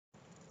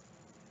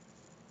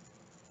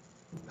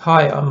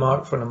Hi, I'm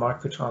Mark from the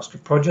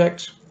MicroTasker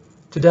project.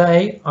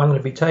 Today I'm going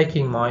to be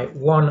taking my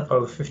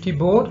 1050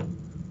 board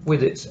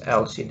with its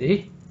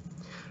LCD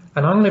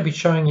and I'm going to be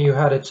showing you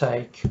how to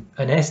take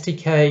an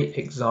SDK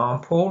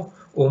example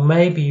or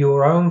maybe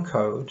your own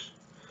code,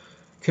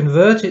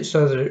 convert it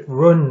so that it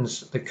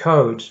runs the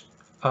code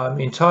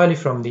entirely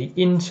from the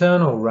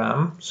internal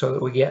RAM so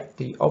that we get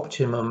the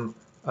optimum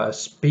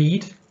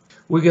speed.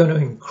 We're going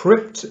to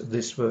encrypt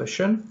this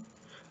version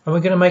and we're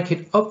going to make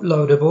it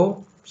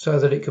uploadable so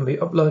that it can be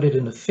uploaded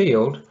in the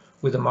field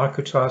with a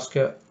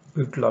MicroTasker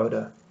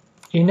bootloader.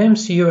 In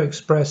MCU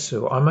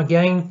Expresso, I'm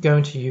again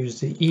going to use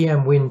the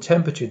EM-Win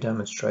temperature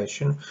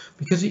demonstration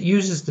because it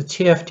uses the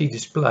TFT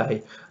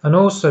display and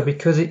also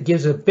because it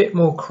gives a bit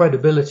more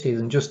credibility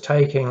than just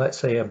taking, let's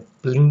say, a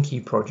Blinky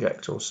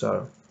project or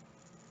so.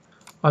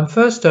 I'm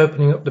first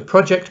opening up the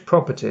project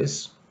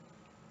properties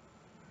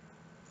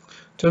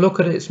to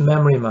look at its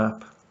memory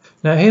map.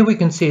 Now here we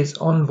can see its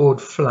onboard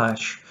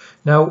flash.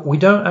 Now we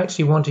don't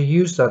actually want to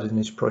use that in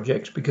this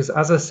project because,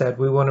 as I said,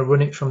 we want to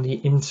run it from the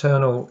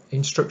internal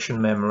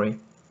instruction memory.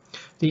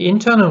 The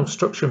internal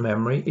instruction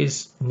memory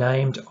is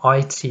named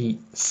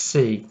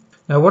ITC.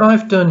 Now what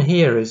I've done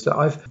here is that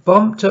I've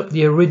bumped up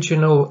the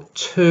original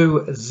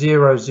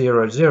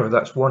 2000,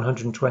 that's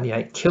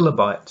 128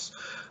 kilobytes,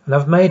 and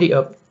I've made it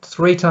up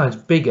 3 times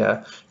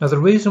bigger. Now the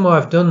reason why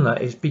I've done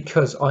that is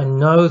because I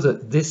know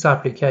that this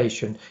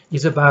application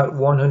is about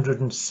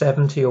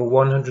 170 or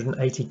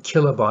 180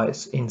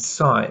 kilobytes in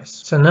size.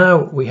 So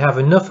now we have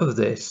enough of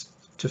this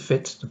to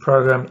fit the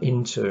program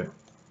into.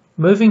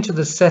 Moving to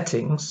the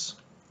settings,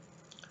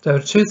 there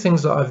are 2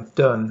 things that I've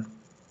done.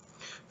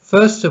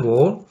 First of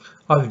all,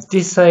 I've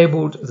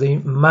disabled the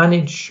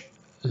manage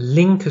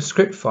linker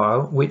script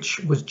file which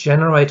was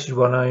generated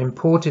when I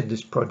imported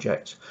this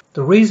project.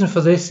 The reason for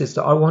this is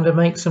that I want to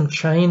make some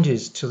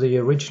changes to the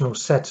original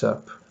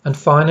setup. And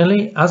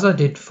finally, as I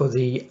did for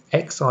the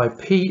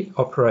XIP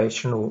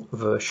operational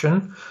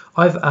version,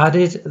 I've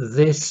added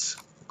this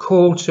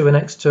call to an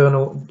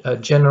external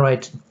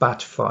generated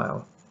bat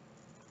file.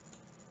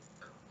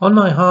 On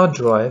my hard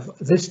drive,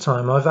 this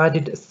time I've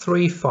added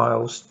 3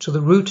 files to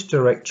the root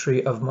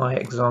directory of my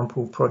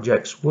example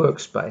project's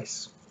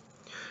workspace.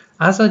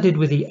 As I did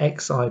with the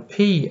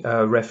XIP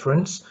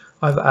reference,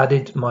 I've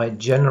added my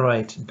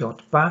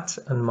generate.bat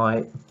and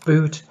my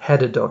boot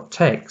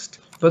header.txt,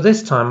 but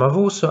this time I've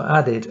also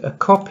added a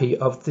copy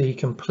of the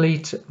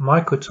complete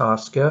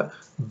MicroTasker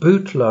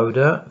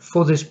bootloader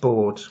for this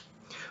board.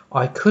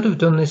 I could have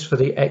done this for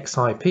the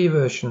XIP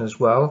version as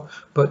well,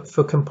 but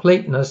for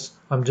completeness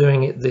I'm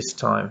doing it this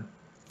time.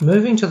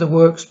 Moving to the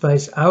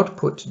workspace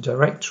output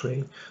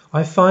directory,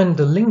 I find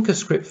the linker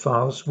script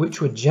files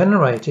which were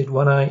generated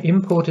when I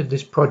imported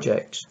this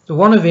project. The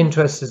one of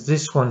interest is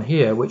this one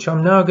here, which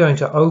I'm now going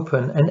to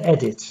open and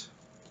edit.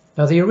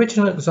 Now the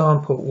original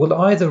example will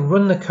either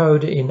run the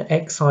code in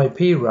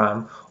XIP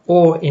RAM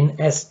or in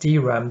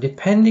SD RAM,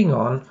 depending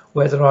on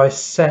whether I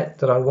set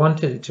that I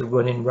wanted it to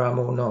run in RAM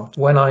or not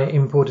when I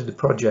imported the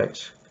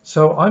project.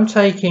 So I'm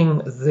taking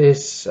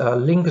this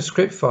linker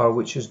script file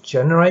which is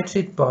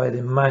generated by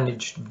the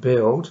managed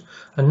build,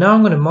 and now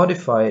I'm going to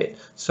modify it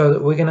so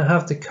that we're going to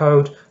have the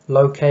code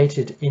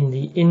located in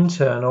the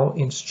internal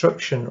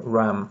instruction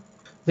RAM.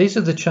 These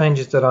are the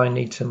changes that I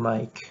need to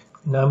make.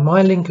 Now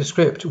my linker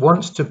script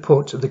wants to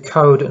put the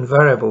code and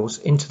variables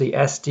into the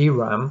SD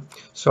RAM,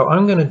 so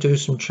I'm going to do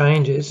some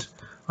changes.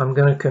 I'm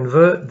going to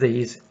convert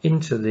these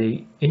into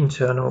the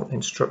internal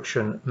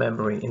instruction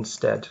memory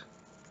instead.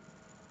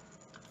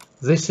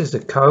 This is the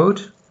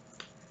code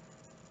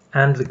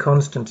and the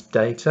constant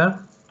data.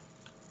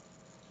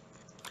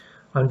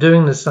 I'm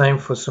doing the same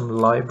for some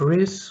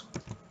libraries.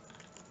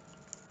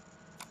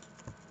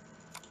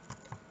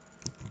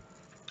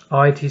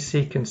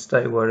 ITC can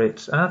stay where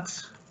it's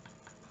at.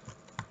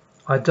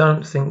 I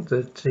don't think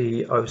that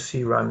the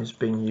OC RAM is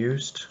being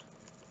used.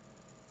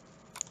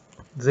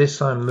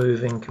 This I'm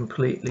moving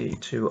completely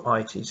to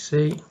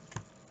ITC.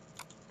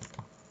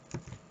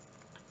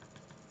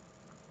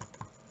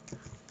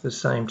 The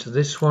same to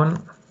this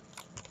one.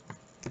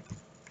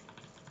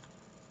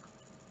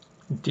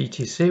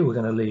 DTC we're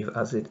going to leave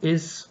as it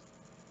is.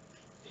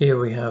 Here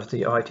we have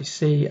the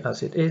ITC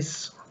as it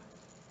is.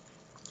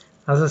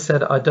 As I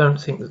said, I don't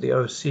think that the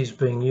OC is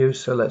being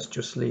used, so let's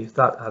just leave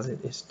that as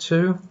it is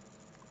too.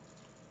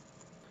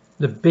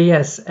 The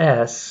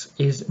BSS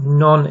is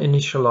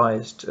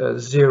non-initialized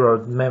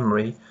zeroed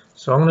memory,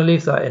 so I'm going to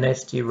leave that in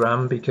SD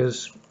RAM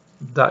because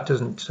that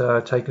doesn't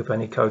take up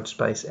any code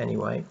space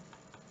anyway.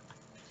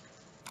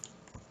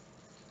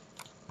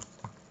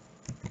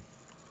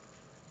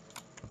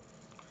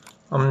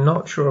 I'm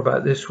not sure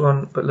about this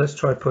one, but let's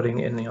try putting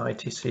it in the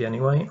ITC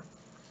anyway.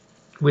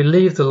 We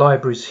leave the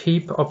libraries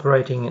heap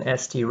operating in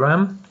SD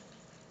RAM,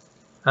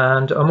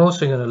 and I'm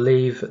also going to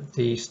leave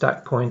the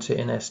stack pointer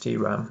in SD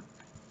RAM.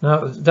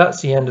 Now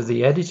that's the end of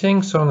the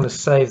editing, so I'm going to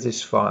save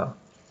this file.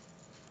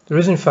 There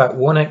is in fact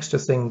one extra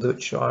thing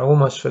which I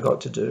almost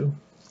forgot to do.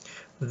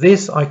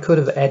 This I could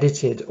have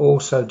edited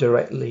also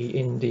directly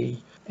in the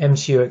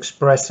MCU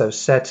Expresso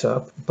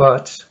setup,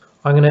 but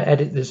I'm going to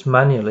edit this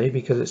manually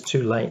because it's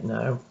too late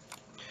now.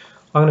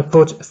 I'm going to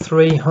put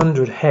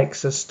 300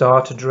 hex as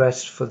start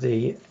address for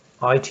the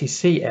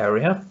ITC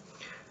area,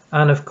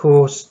 and of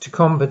course to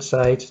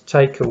compensate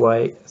take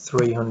away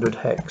 300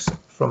 hex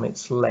from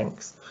its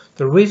length.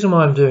 The reason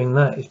why I'm doing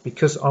that is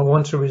because I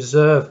want to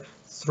reserve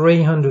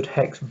 300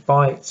 hex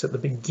bytes at the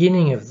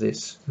beginning of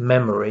this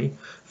memory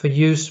for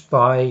use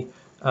by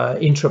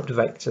interrupt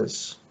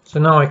vectors. So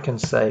now I can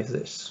save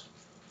this.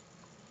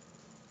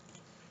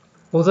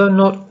 Although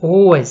not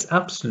always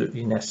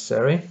absolutely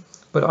necessary,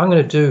 but I'm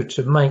going to do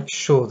to make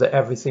sure that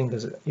everything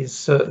is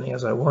certainly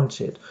as I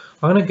want it,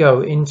 I'm going to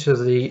go into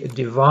the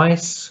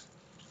device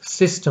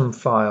system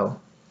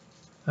file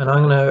and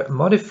I'm going to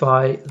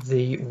modify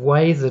the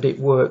way that it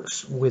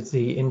works with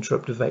the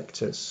interrupt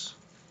vectors.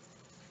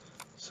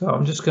 So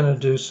I'm just going to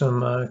do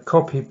some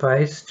copy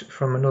paste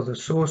from another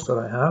source that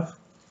I have.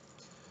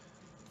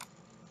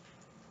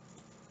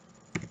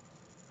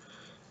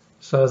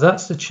 So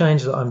that's the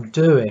change that I'm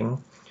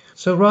doing.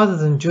 So rather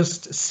than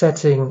just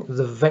setting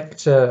the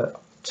vector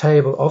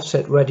table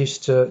offset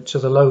register to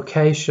the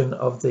location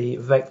of the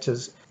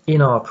vectors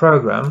in our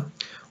program,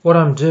 what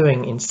I'm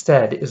doing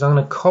instead is I'm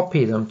going to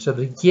copy them to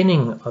the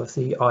beginning of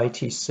the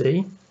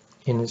ITC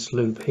in this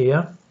loop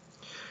here,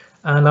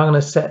 and I'm going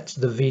to set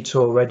the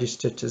VTOR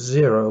register to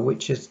 0,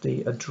 which is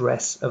the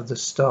address of the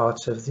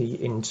start of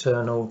the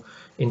internal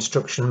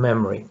instruction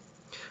memory.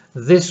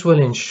 This will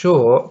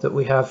ensure that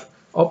we have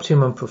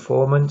optimum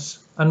performance,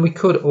 and we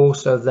could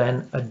also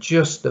then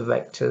adjust the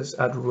vectors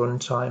at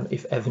runtime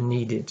if ever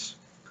needed.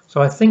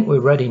 So I think we're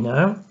ready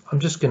now. I'm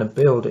just going to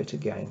build it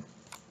again.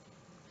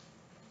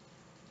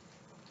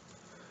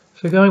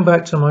 So going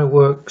back to my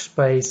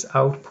workspace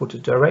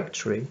output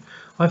directory,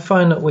 I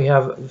find that we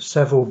have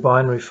several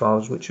binary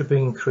files which are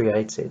being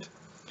created.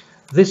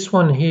 This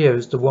one here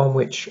is the one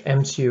which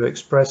MCU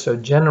Expresso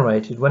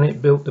generated when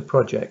it built the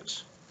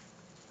project.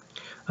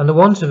 And the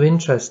ones of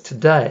interest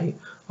today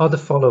are the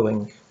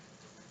following.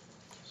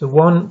 The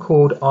one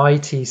called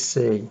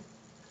ITC.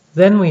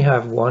 Then we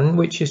have one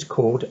which is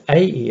called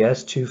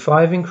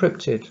AES256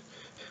 encrypted.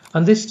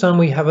 And this time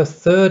we have a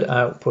third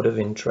output of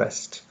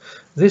interest.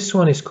 This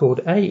one is called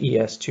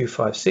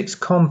AES256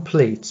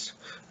 complete.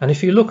 And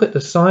if you look at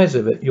the size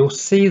of it, you'll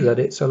see that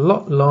it's a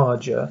lot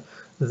larger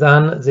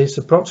than this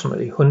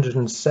approximately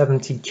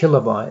 170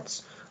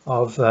 kilobytes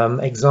of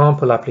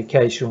example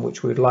application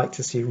which we'd like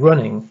to see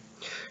running.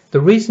 The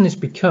reason is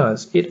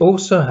because it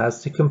also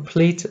has the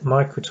complete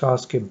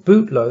microtasker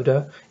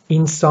bootloader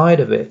inside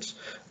of it.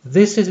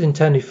 This is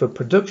intended for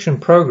production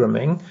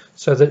programming,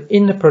 so that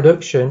in the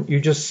production you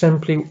just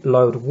simply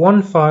load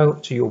one file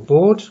to your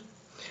board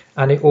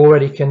and it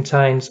already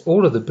contains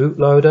all of the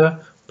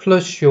bootloader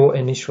plus your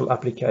initial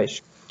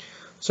application.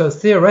 So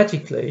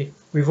theoretically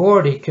we've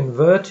already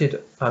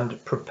converted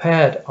and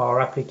prepared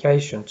our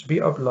application to be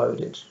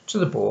uploaded to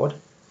the board,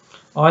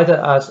 either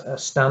as a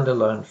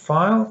standalone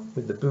file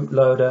with the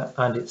bootloader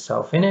and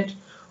itself in it,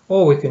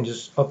 or we can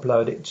just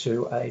upload it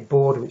to a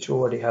board which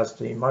already has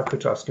the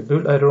microtasker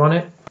bootloader on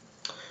it.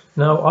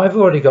 Now I've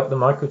already got the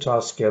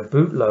microtasker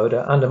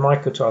bootloader and a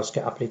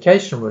microtasker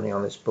application running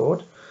on this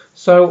board,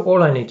 so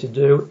all I need to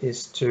do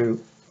is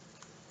to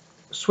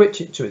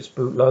switch it to its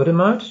bootloader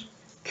mode,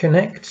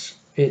 connect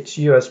its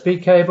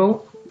USB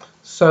cable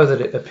so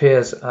that it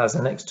appears as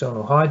an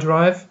external hard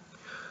drive.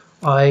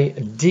 I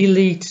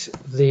delete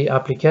the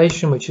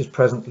application which is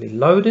presently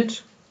loaded.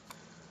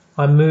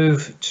 I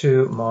move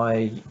to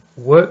my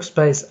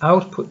workspace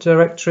output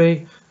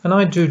directory and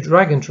I do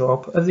drag and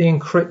drop of the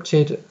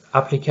encrypted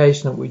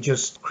application that we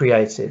just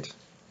created.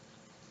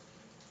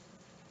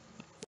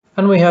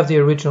 And we have the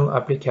original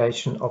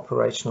application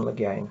operational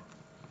again.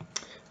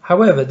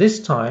 However, this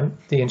time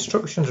the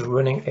instructions are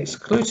running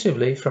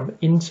exclusively from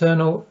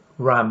internal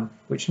RAM,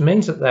 which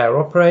means that they are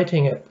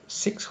operating at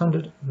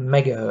 600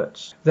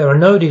 megahertz. There are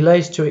no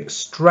delays to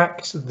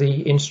extract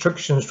the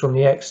instructions from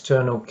the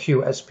external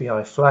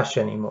QSPI flash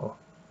anymore.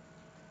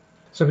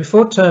 So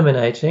before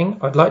terminating,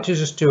 I'd like to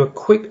just do a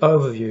quick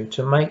overview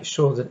to make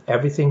sure that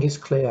everything is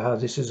clear how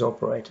this is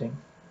operating.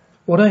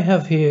 What I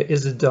have here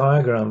is a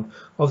diagram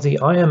of the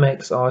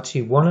i.MX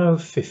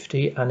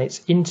RT1050 and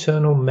its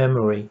internal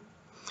memory.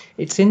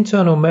 Its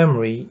internal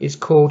memory is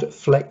called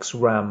Flex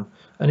RAM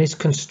and is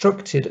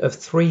constructed of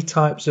three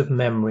types of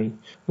memory.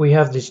 We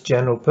have this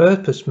general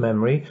purpose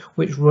memory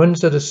which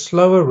runs at a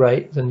slower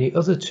rate than the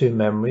other two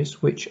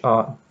memories, which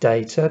are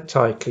data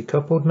tightly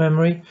coupled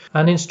memory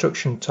and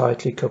instruction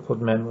tightly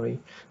coupled memory.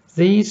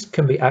 These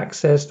can be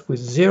accessed with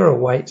zero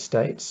wait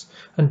states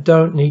and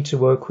don't need to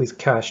work with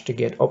cache to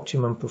get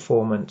optimum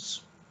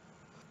performance.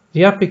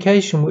 The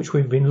application which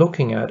we've been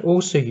looking at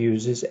also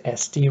uses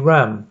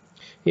SD-RAM.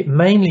 It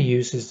mainly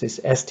uses this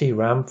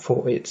SD-RAM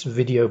for its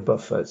video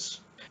buffers.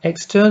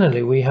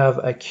 Externally, we have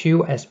a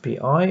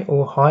QSPI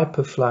or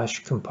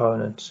HyperFlash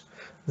component.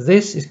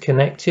 This is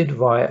connected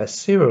via a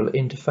serial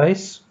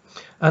interface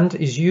and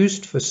is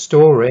used for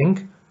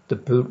storing the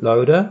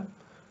bootloader,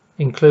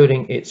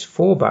 including its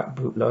fallback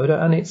bootloader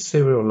and its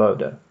serial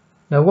loader.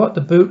 Now what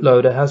the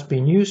bootloader has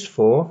been used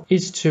for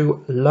is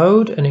to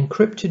load an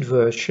encrypted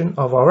version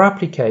of our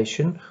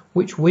application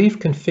which we've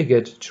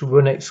configured to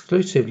run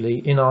exclusively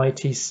in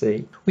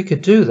ITC. We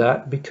could do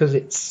that because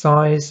its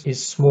size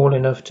is small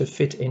enough to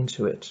fit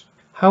into it.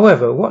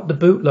 However, what the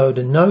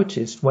bootloader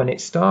noticed when it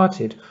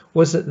started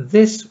was that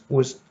this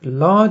was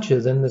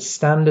larger than the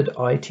standard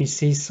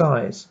ITC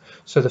size.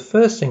 So the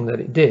first thing that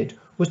it did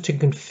was to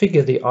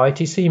configure the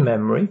ITC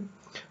memory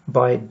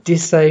by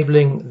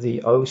disabling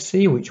the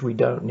OC, which we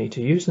don't need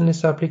to use in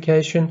this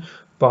application,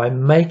 by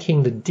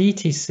making the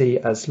DTC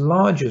as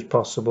large as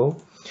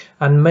possible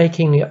and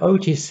making the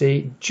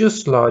OTC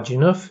just large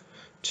enough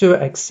to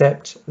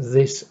accept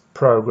this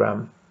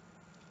program.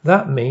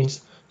 That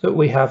means that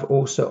we have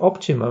also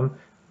optimum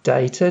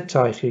data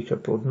tightly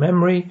coupled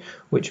memory,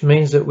 which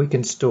means that we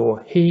can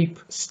store heap,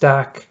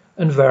 stack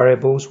and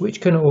variables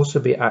which can also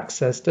be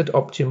accessed at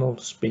optimal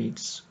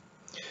speeds.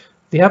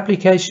 The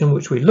application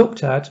which we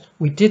looked at,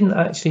 we didn't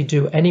actually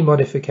do any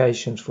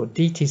modifications for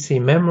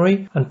DTC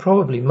memory, and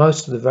probably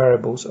most of the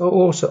variables are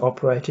also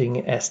operating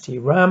in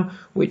ST-RAM,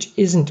 which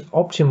isn't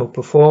optimal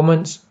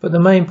performance, but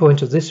the main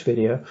point of this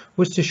video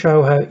was to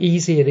show how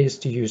easy it is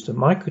to use the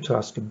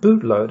MicroTasker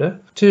bootloader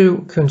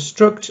to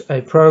construct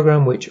a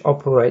program which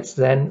operates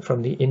then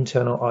from the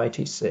internal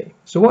ITC.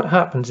 So what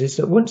happens is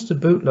that once the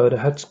bootloader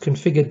had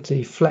configured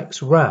the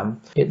flex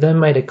RAM, it then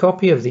made a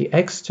copy of the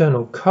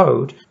external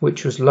code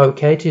which was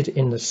located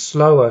in the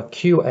slower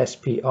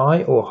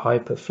QSPI or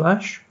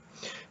hyperflash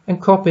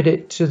and copied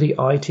it to the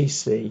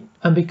ITC.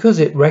 And because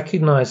it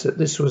recognized that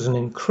this was an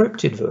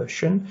encrypted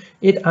version,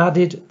 it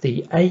added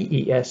the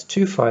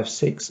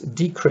AES256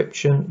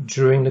 decryption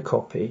during the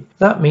copy.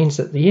 That means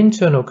that the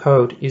internal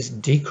code is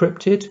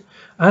decrypted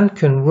and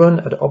can run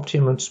at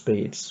optimum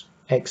speeds.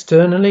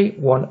 Externally,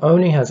 one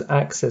only has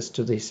access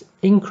to this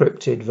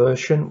encrypted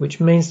version, which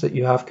means that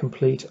you have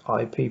complete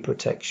IP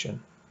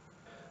protection.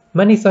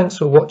 Many thanks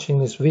for watching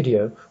this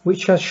video,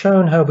 which has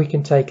shown how we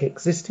can take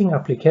existing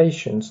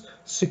applications,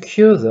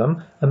 secure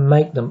them and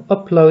make them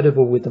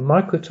uploadable with the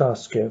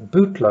MicroTasker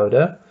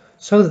bootloader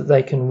so that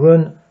they can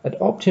run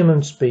at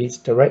optimum speeds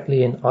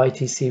directly in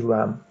ITC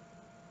RAM.